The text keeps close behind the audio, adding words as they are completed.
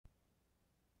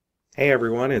Hey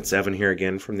everyone, it's Evan here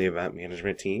again from the event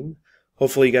management team.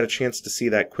 Hopefully you got a chance to see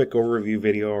that quick overview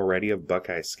video already of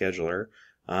Buckeye Scheduler.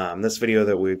 This video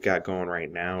that we've got going right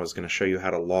now is going to show you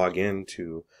how to log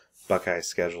into Buckeye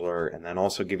Scheduler and then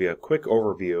also give you a quick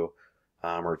overview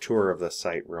or tour of the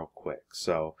site real quick.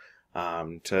 So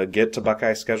to get to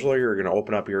Buckeye Scheduler, you're going to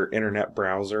open up your internet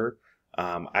browser.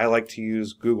 I like to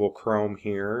use Google Chrome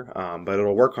here, but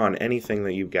it'll work on anything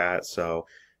that you've got. So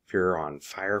if you're on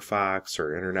Firefox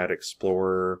or Internet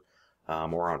Explorer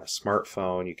or on a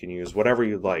smartphone, you can use whatever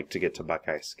you'd like to get to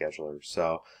Buckeye Scheduler.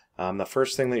 So the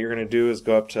first thing that you're going to do is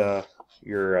go up to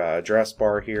your address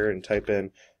bar here and type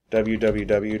in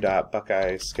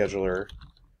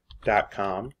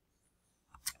www.buckeyescheduler.com.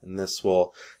 And this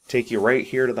will take you right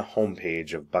here to the home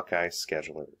page of Buckeye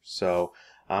Scheduler. So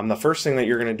the first thing that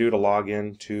you're going to do to log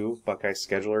into Buckeye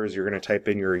Scheduler is you're going to type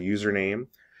in your username.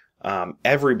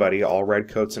 Everybody, all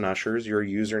Redcoats and Ushers, your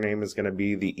username is going to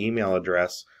be the email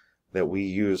address that we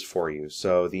use for you.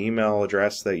 So the email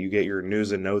address that you get your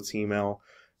news and notes email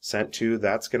sent to,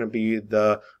 that's going to be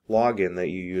the login that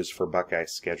you use for Buckeye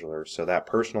Scheduler. So that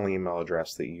personal email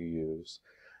address that you use.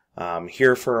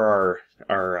 Here for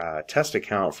our test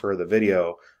account for the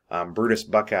video, Brutus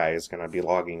Buckeye is going to be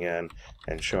logging in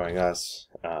and showing us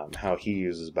how he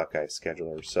uses Buckeye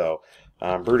Scheduler. So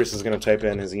Brutus is going to type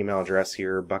in his email address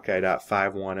here,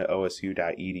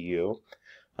 buckeye.51@osu.edu.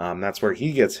 That's where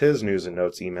he gets his news and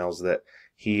notes emails that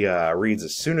he reads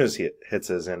as soon as he hits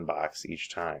his inbox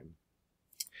each time.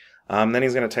 Then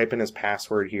he's going to type in his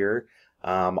password here.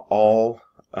 All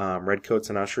Redcoats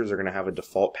and Ushers are going to have a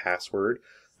default password.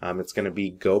 It's going to be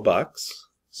Go Bucks.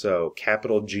 So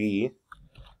capital G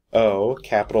O,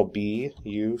 capital B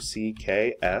U C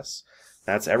K S.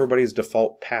 That's everybody's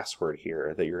default password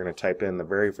here that you're going to type in the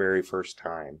very first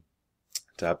time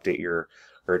to update your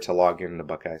or to log into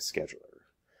Buckeye Scheduler.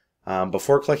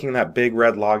 Before clicking that big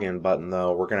red login button,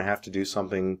 though, we're going to have to do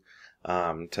something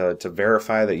to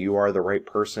verify that you are the right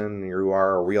person, you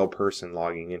are a real person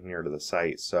logging in here to the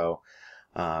site. So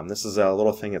this is a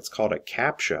little thing, it's called a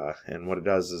CAPTCHA, and what it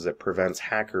does is it prevents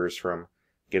hackers from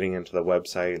getting into the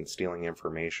website and stealing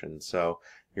information. So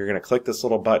you're going to click this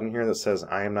little button here that says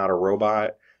I am not a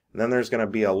robot, and then there's going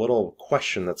to be a little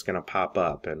question that's going to pop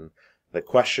up, and the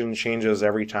question changes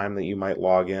every time that you might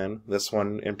log in. This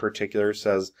one in particular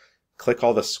says click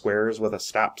all the squares with a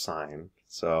stop sign.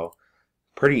 So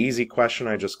pretty easy question.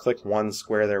 I just click one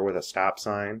square there with a stop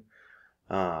sign.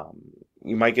 You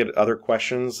might get other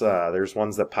questions. There's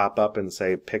ones that pop up and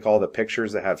say pick all the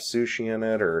pictures that have sushi in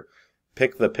it, or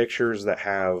pick the pictures that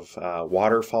have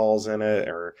waterfalls in it,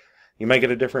 or you might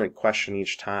get a different question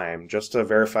each time just to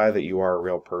verify that you are a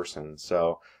real person.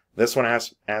 So this one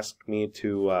asked me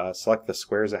to select the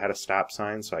squares that had a stop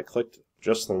sign, so I clicked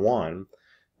just the one,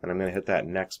 and I'm going to hit that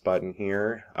next button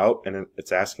here. Oh, and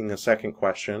it's asking a second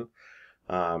question.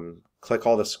 Click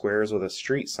all the squares with a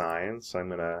street sign, so I'm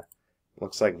going to,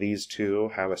 looks like these two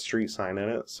have a street sign in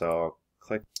it, so I'll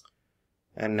click,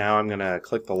 and now I'm going to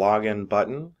click the login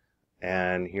button,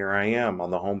 and here I am on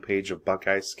the home page of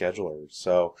Buckeye Scheduler.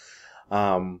 So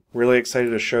really excited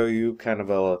to show you kind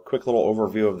of a quick little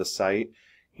overview of the site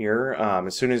here.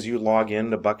 As soon as you log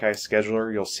into Buckeye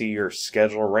Scheduler, you'll see your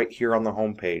schedule right here on the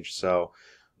home page. So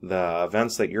the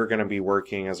events that you're going to be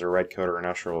working as a Redcoat or an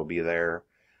Usher will be there.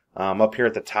 Up here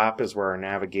at the top is where our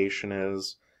navigation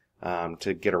is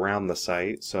to get around the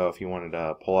site. So if you wanted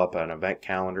to pull up an event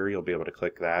calendar, you'll be able to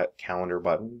click that calendar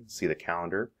button, see the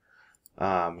calendar.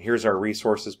 Here's our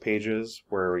resources pages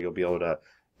where you'll be able to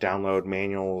download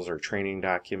manuals or training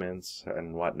documents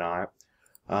and whatnot.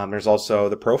 There's also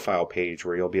the profile page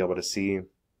where you'll be able to see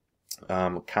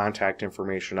contact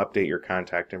information, update your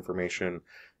contact information,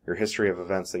 your history of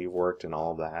events that you've worked, and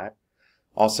all of that.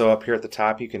 Also up here at the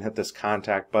top you can hit this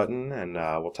contact button, and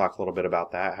we'll talk a little bit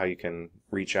about that, how you can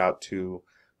reach out to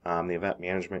the event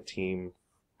management team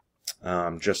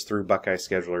just through Buckeye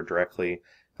Scheduler directly.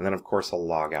 And then, of course, a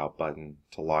log out button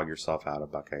to log yourself out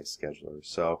of Buckeye Scheduler.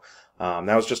 So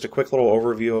that was just a quick little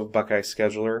overview of Buckeye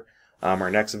Scheduler. Our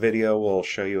next video will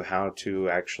show you how to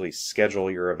actually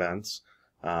schedule your events,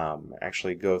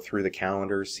 actually go through the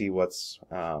calendar, see what's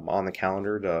on the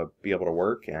calendar to be able to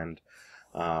work, and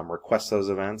request those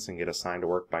events and get assigned to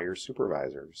work by your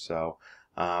supervisor. So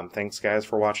thanks, guys,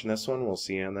 for watching this one. We'll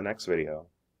see you in the next video.